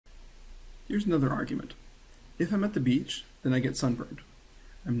Here's another argument. If I'm at the beach, then I get sunburned.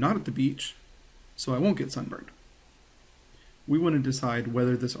 I'm not at the beach, so I won't get sunburned. We want to decide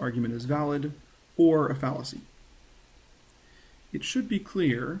whether this argument is valid or a fallacy. It should be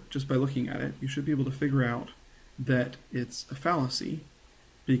clear, just by looking at it, you should be able to figure out that it's a fallacy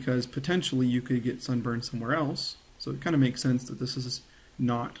because potentially you could get sunburned somewhere else, so it kind of makes sense that this is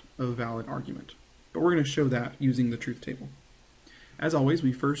not a valid argument. But we're going to show that using the truth table. As always,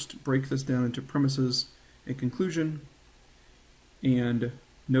 we first break this down into premises and conclusion, and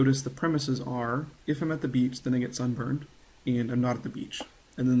notice the premises are, if I'm at the beach, then I get sunburned, and I'm not at the beach.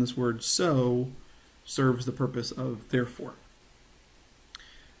 And then this word so serves the purpose of therefore.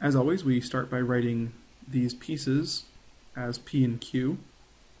 As always, we start by writing these pieces as P and Q.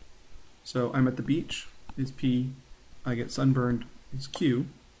 So I'm at the beach is P, I get sunburned is Q.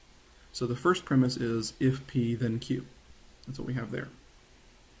 So the first premise is if P, then Q. That's what we have there.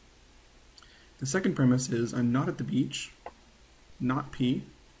 The second premise is I'm not at the beach, not P.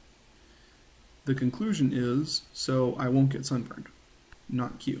 The conclusion is so I won't get sunburned,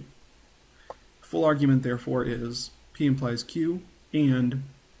 not Q. Full argument therefore is P implies Q and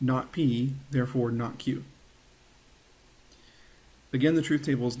not P, therefore not Q. Again, the truth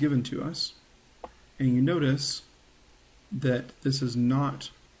table is given to us, and you notice that this is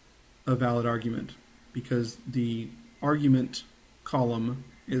not a valid argument because the argument column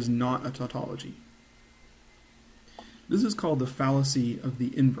is not a tautology. This is called the fallacy of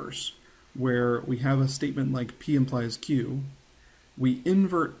the inverse, where we have a statement like P implies Q. We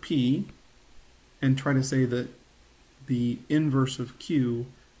invert P and try to say that the inverse of Q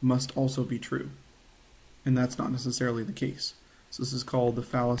must also be true. And that's not necessarily the case. So this is called the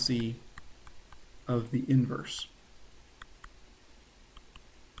fallacy of the inverse.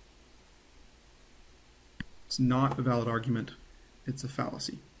 It's not a valid argument, it's a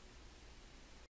fallacy.